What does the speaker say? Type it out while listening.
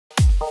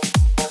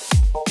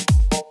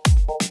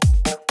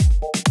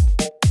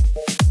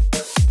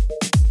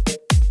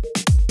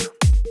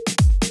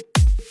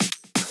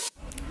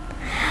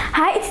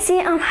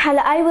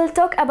I will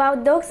talk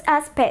about dogs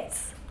as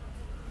pets.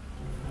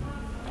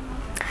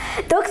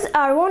 Dogs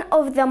are one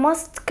of the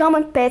most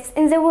common pets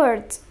in the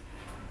world.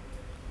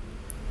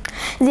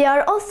 They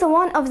are also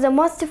one of the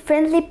most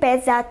friendly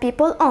pets that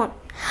people own.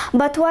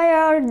 But why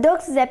are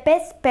dogs the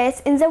best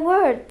pets in the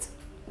world?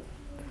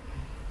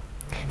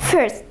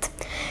 First,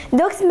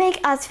 dogs make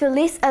us feel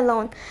less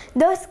alone.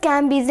 Dogs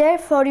can be there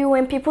for you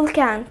when people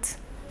can't.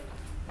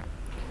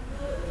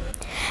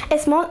 A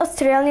small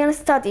Australian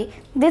study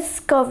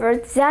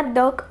discovered that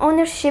dog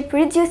ownership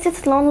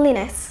reduces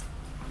loneliness.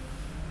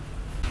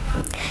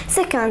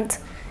 Second,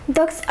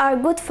 dogs are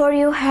good for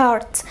your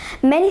heart.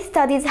 Many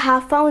studies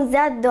have found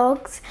that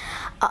dogs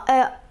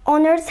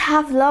owners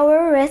have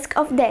lower risk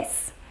of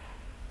death.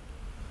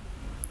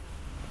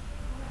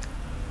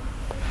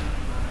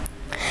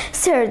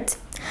 Third,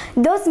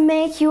 dogs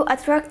make you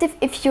attractive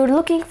if you're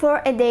looking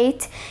for a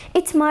date.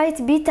 It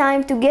might be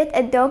time to get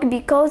a dog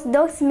because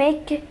dogs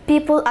make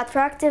people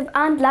attractive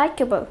and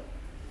likable.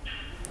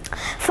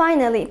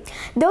 Finally,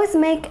 dogs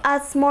make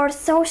us more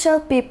social.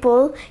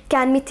 People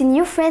can meet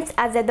new friends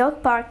at the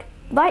dog park.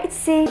 Bye,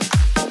 Etc.